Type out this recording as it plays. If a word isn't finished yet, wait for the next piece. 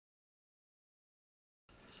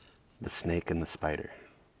The Snake and the Spider.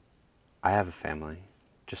 I have a family,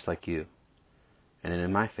 just like you. And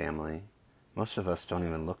in my family, most of us don't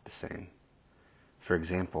even look the same. For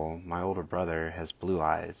example, my older brother has blue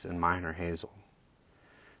eyes and mine are hazel.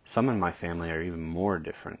 Some in my family are even more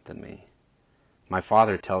different than me. My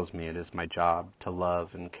father tells me it is my job to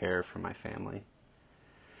love and care for my family.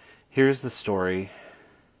 Here's the story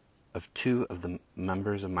of two of the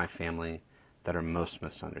members of my family that are most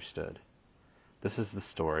misunderstood. This is the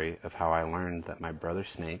story of how I learned that my brother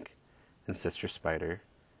Snake and sister Spider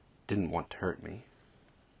didn't want to hurt me.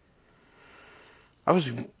 I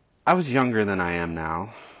was younger than I am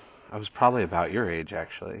now. I was probably about your age,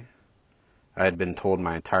 actually. I had been told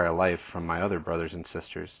my entire life from my other brothers and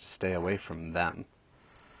sisters to stay away from them.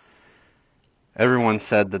 Everyone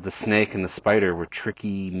said that the snake and the spider were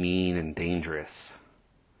tricky, mean, and dangerous.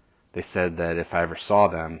 They said that if I ever saw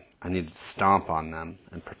them, I needed to stomp on them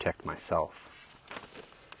and protect myself.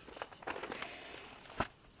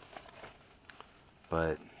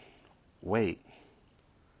 But wait,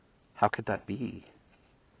 how could that be?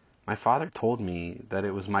 My father told me that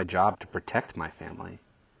it was my job to protect my family.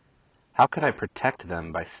 How could I protect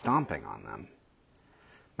them by stomping on them?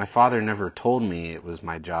 My father never told me it was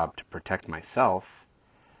my job to protect myself.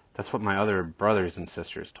 That's what my other brothers and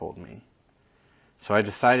sisters told me. So I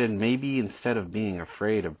decided maybe instead of being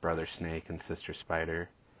afraid of Brother Snake and Sister Spider,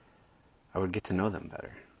 I would get to know them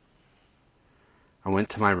better. I went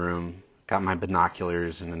to my room, got my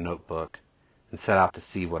binoculars and a notebook, and set out to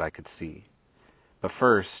see what I could see. But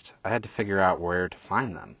first, I had to figure out where to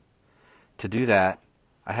find them. To do that,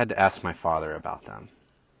 I had to ask my father about them.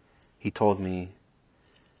 He told me,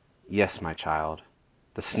 "Yes, my child,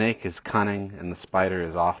 the snake is cunning and the spider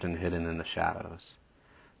is often hidden in the shadows.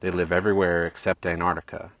 They live everywhere except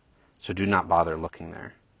Antarctica, so do not bother looking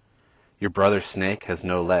there. Your brother Snake has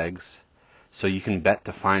no legs, so you can bet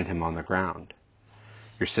to find him on the ground.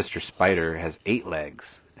 Your sister Spider has 8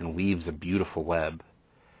 legs and weaves a beautiful web.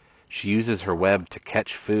 She uses her web to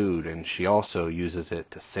catch food, and she also uses it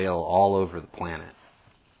to sail all over the planet."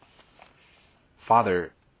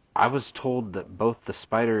 "Father, I was told that both the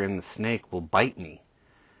spider and the snake will bite me,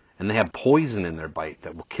 and they have poison in their bite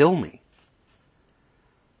that will kill me."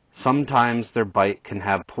 "Sometimes their bite can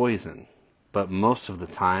have poison, but most of the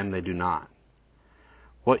time they do not.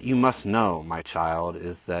 What you must know, my child,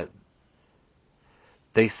 is that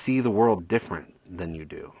they see the world different than you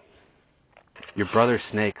do. Your brother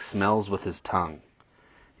Snake smells with his tongue.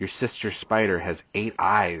 Your sister Spider has 8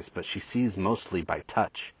 eyes, but she sees mostly by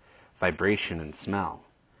touch, vibration, and smell.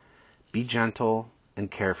 Be gentle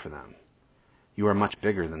and care for them. You are much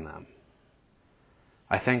bigger than them."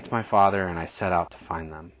 I thanked my father and I set out to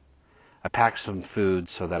find them. I packed some food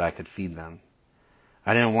so that I could feed them.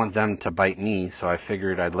 I didn't want them to bite me, so I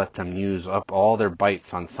figured I'd let them use up all their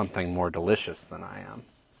bites on something more delicious than I am.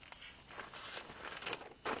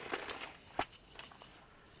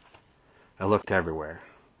 I looked everywhere.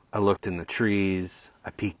 I looked in the trees, I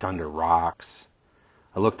peeked under rocks,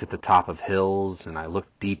 I looked at the top of hills, and I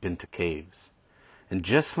looked deep into caves. And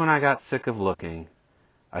just when I got sick of looking,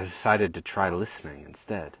 I decided to try listening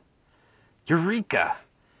instead. Eureka!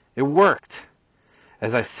 It worked!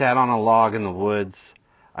 As I sat on a log in the woods,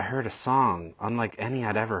 I heard a song unlike any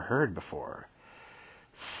I'd ever heard before.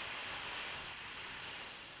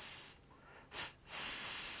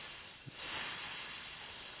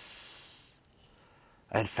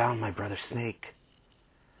 I had found my brother Snake.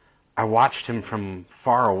 I watched him from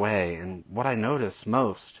far away, and what I noticed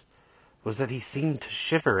most was that he seemed to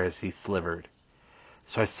shiver as he slivered.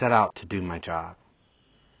 So I set out to do my job.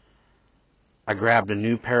 I grabbed a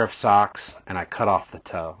new pair of socks and I cut off the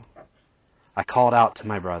toe. I called out to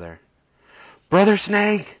my brother, "Brother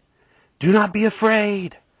Snake, do not be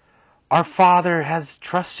afraid. Our father has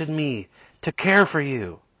trusted me to care for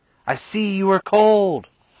you. I see you are cold."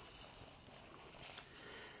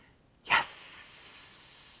 "Yes,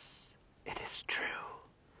 it is true.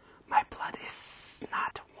 My blood is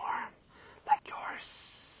not warm like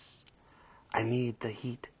yours. I need the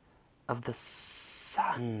heat of the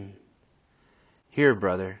sun. Here,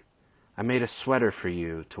 brother, I made a sweater for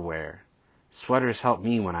you to wear. Sweaters help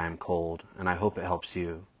me when I am cold, and I hope it helps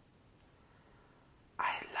you."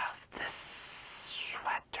 "I love this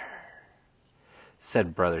sweater,"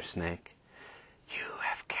 said Brother Snake. "You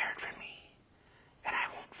have cared for me, and I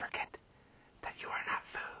won't forget that you are not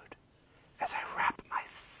food as I wrap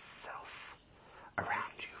myself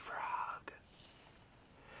around you for a hug."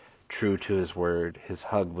 True to his word, his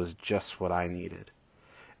hug was just what I needed,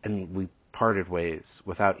 and we parted ways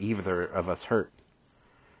without either of us hurt.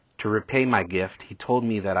 To repay my gift, he told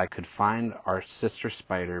me that I could find our sister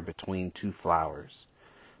Spider between 2 flowers,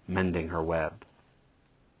 mending her web.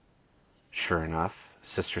 Sure enough,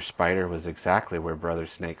 Sister Spider was exactly where Brother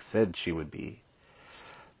Snake said she would be.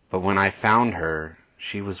 But when I found her,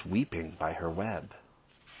 she was weeping by her web.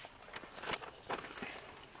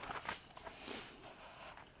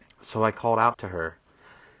 So I called out to her,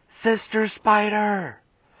 "Sister Spider,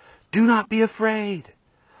 do not be afraid.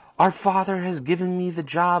 Our Father has given me the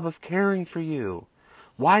job of caring for you.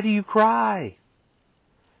 Why do you cry?"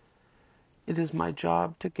 "It is my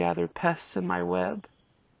job to gather pests in my web,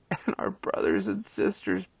 and our brothers and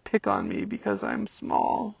sisters pick on me because I'm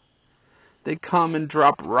small. They come and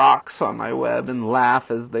drop rocks on my web and laugh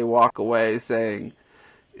as they walk away, saying,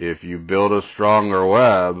 'If you build a stronger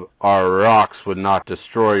web, our rocks would not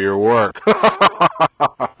destroy your work.'"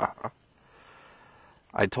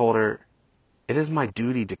 I told her, "It is my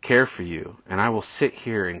duty to care for you, and I will sit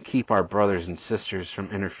here and keep our brothers and sisters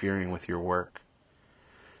from interfering with your work."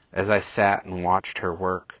 As I sat and watched her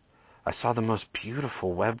work, I saw the most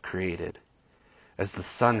beautiful web created. As the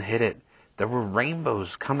sun hit it, there were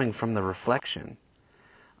rainbows coming from the reflection.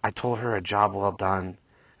 I told her a job well done,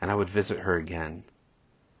 and I would visit her again.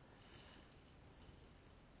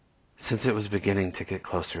 Since it was beginning to get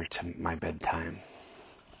closer to my bedtime,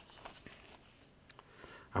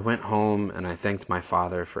 I went home and I thanked my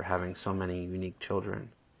father for having so many unique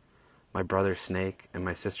children. My brother Snake and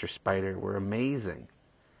my sister Spider were amazing.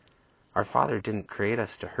 Our Father didn't create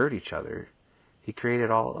us to hurt each other. He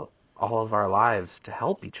created all of our lives to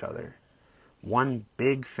help each other. One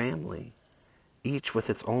big family, each with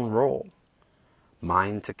its own role.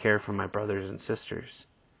 Mine to care for my brothers and sisters.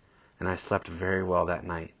 And I slept very well that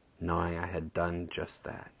night, knowing I had done just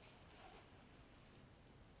that.